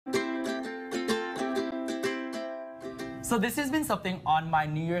So this has been something on my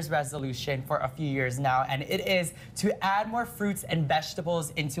New Year's resolution for a few years now, and it is to add more fruits and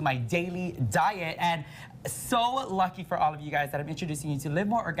vegetables into my daily diet. And so lucky for all of you guys that I'm introducing you to Live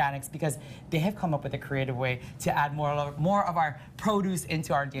More Organics, because they have come up with a creative way to add more of our produce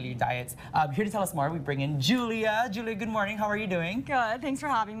into our daily diets. Here to tell us more, we bring in Julia. Julia, good morning. How are you doing? Good. Thanks for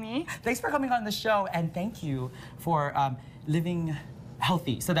having me. Thanks for coming on the show, and thank you for living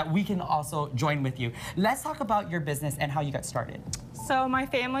healthy so that we can also join with you. Let's talk about your business and how you got started. So my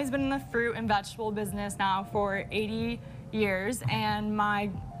family's been in the fruit and vegetable business now for 80 years, and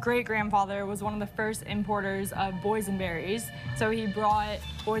my great-grandfather was one of the first importers of boysenberries. So he brought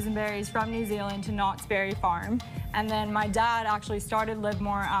boysenberries from New Zealand to Knott's Berry Farm. And then my dad actually started Live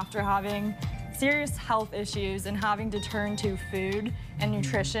More after having serious health issues and having to turn to food and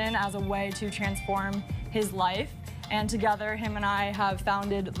nutrition as a way to transform his life. And together, him and I have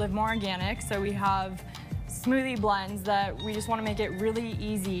founded Live More Organic. So we have smoothie blends that we just want to make it really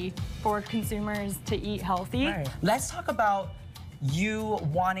easy for consumers to eat healthy. Right. Let's talk about you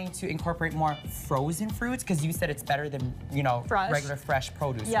wanting to incorporate more frozen fruits, because you said it's better than, you know, regular fresh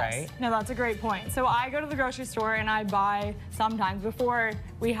produce, right? No, that's a great point. So I go to the grocery store and I buy, sometimes before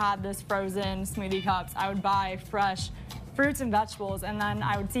we had this frozen smoothie cups, I would buy fresh fruits and vegetables, and then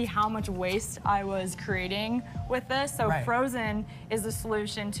I would see how much waste I was creating with this. So frozen is the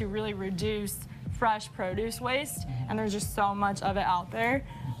solution to really reduce fresh produce waste, and there's just so much of it out there.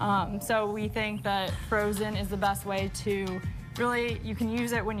 So we think that frozen is the best way to really, you can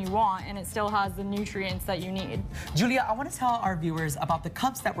use it when you want, and it still has the nutrients that you need. Julia, I want to tell our viewers about the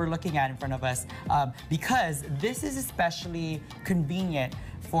cups that we're looking at in front of us, because this is especially convenient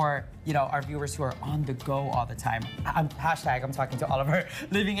for, you know, our viewers who are on the go all the time. I'm talking to all of our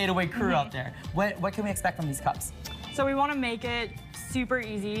Living 808 crew out there. What can we expect from these cups? So we want to make it super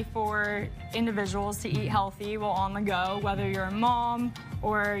easy for individuals to eat healthy while on the go, whether you're a mom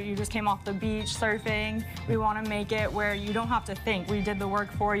or you just came off the beach surfing. We want to make it where you don't have to think. We did the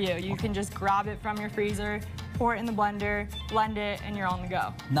work for you. You can just grab it from your freezer, pour it in the blender, blend it, and you're on the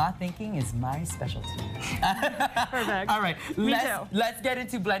go. Not thinking is my specialty. Perfect. All right, Me too. Let's get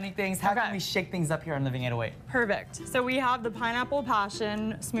into blending things. How can we shake things up here on Living 808? Perfect. So we have the pineapple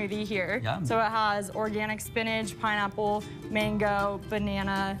passion smoothie here. Yum. So it has organic spinach, pineapple, mango,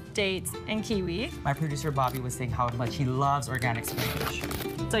 banana, dates, and kiwi. My producer Bobby was saying how much he loves organic spinach.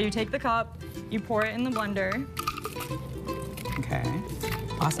 So you take the cup, you pour it in the blender. Okay.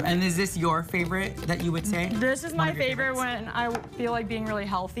 Awesome. And is this your favorite that you would say? This is my favorite when I feel like being really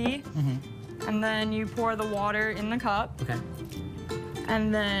healthy. And then you pour the water in the cup. Okay.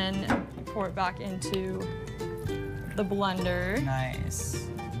 And then you pour it back into the blender. Nice.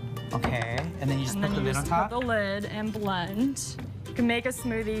 Okay. And then you just put the lid on top? Put the lid and blend. You can make a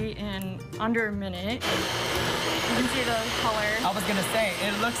smoothie in under a minute. You can see the color. I was gonna say,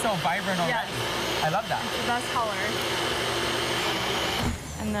 it looks so vibrant already. Yes. I love that. It's the best color.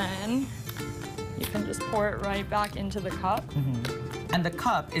 And then you can just pour it right back into the cup. And the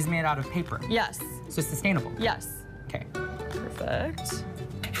cup is made out of paper? Yes. So it's sustainable? Yes. Okay. Perfect.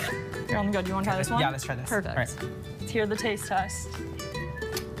 You're on the go. Do you want to try this one? Yeah, let's try this. Perfect. Right. Let's hear the taste test.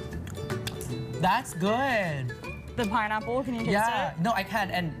 That's good. The pineapple, can you taste it? Yeah, no, I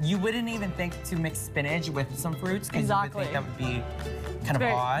can. And you wouldn't even think to mix spinach with some fruits, because you would think that would be kind of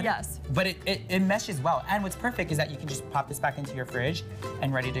odd. Yes. But it meshes well. And what's perfect is that you can just pop this back into your fridge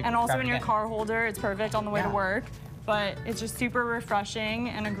and ready to And also grab in it your again. car holder, it's perfect on the way to work. But it's just super refreshing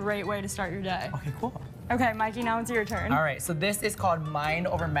and a great way to start your day. Okay, cool. Okay, Mikey, now it's your turn. All right, so this is called Mind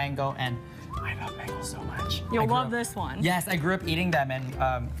Over Mango, and I love mango so much. You'll love this one. Yes, I grew up eating them,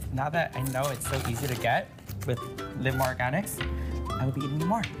 and now that I know it's so easy to get with Live More Organics, I will be eating them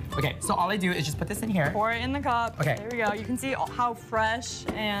more. Okay, so all I do is just put this in here. Pour it in the cup. Okay. There we go. You can see how fresh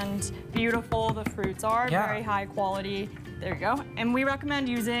and beautiful the fruits are. Yeah. Very high quality. There you go. And we recommend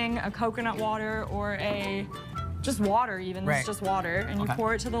using a coconut water or just water even. This is just water. And you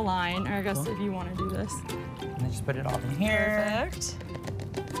pour it to the line, or I guess if you want to do this. And then just put it all in here. Perfect.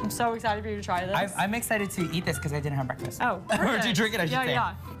 I'm so excited for you to try this. I'm excited to eat this because I didn't have breakfast. Oh, or to drink it, I should say.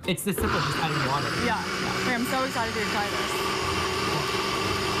 Yeah. It's this simple, just adding water. Yeah. Okay, I'm so excited for you to try this.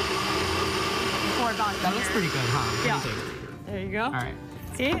 Pour it back. That looks pretty good, huh? Yeah. There you go. All right.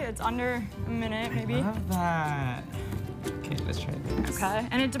 See, it's under a minute, maybe. I love that. Okay, let's try this. Okay,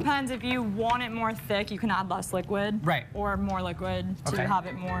 and it depends. If you want it more thick, you can add less liquid. Right. Or more liquid to have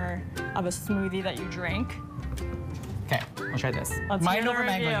it more of a smoothie that you drink. Okay, we'll try this. Mind over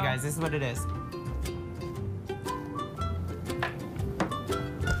mango, you guys. This is what it is.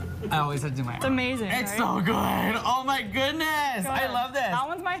 I always have to do my own. It's amazing, It's right? so good. Oh my goodness. I love this. That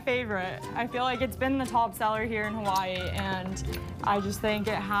one's my favorite. I feel like it's been the top seller here in Hawaii, and I just think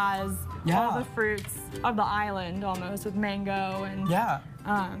it has all the fruits of the island almost, with mango and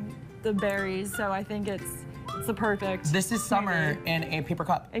the berries. So I think it's the perfect. This is summer in a paper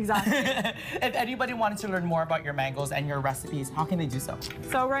cup. Exactly. If anybody wanted to learn more about your mangoes and your recipes, how can they do so?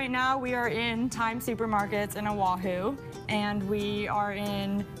 So right now we are in Time Supermarkets in Oahu, and we are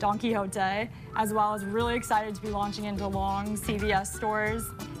in Don Quixote, as well as really excited to be launching into Long CVS stores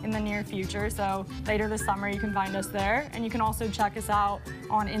in the near future. So later this summer you can find us there, and you can also check us out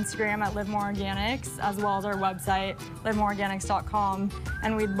on Instagram at Live More Organics, as well as our website, livemoreorganics.com.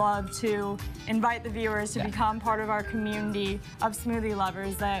 And we'd love to invite the viewers to become part of our community of smoothie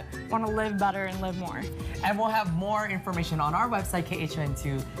lovers that want to live better and live more. And we'll have more information on our website,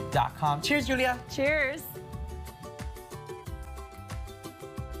 khn2.com. Cheers, Julia. Cheers.